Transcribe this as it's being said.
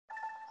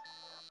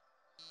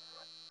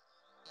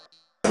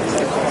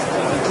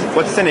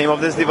What's the name of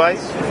this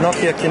device?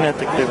 Nokia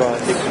Kinetic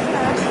Device.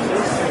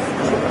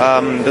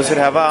 Does it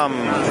have a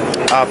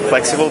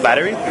flexible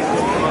battery?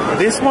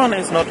 This one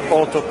is not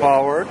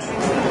auto-powered,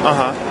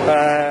 Uh-huh.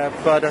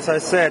 but as I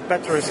said,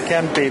 batteries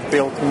can be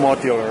built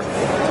modular.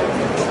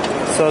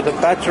 So the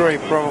battery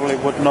probably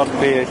would not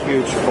be a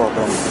huge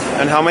problem.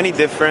 And how many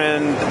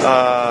different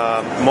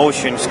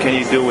motions can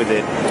you do with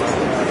it?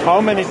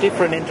 How many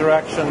different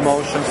interaction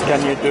motions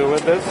can you do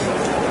with this?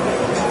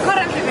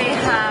 Currently we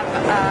have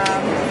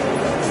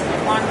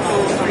 1,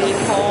 2, 3,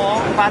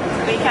 4, but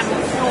we can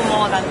do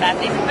more than that.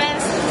 It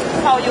depends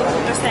how you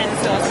put the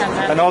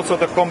sensors And also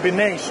the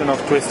combination of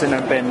twisting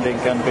and bending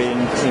can be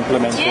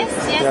implemented. Yes,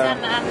 Yeah.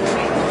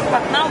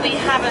 but now we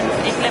haven't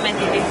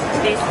implemented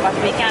this, but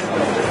we can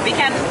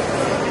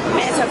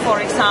measure,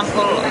 for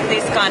example,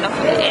 this kind of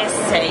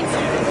essay,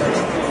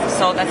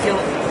 so that you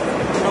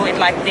do it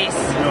like this,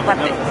 but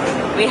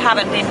we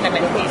haven't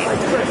implemented it.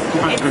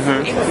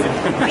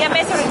 We are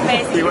measuring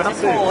basically the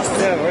force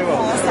and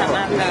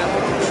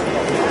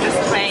the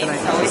strain.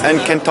 And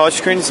can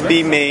touchscreens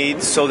be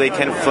made so they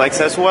can flex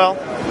as well?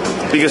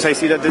 Because I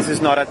see that this is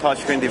not a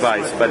touchscreen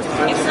device, but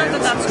It's not a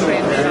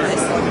touchscreen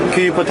device.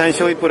 could you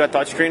potentially put a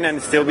touchscreen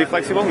and still be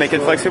flexible, make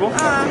it flexible? Well,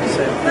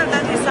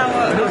 that is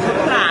our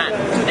plan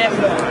to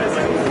develop.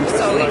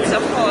 So it's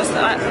of course,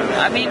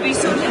 I mean, we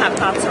should have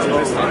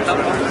touchscreens on top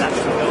of that,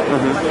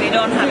 but we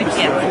don't have it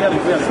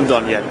yet.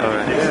 Done yet,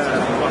 alright.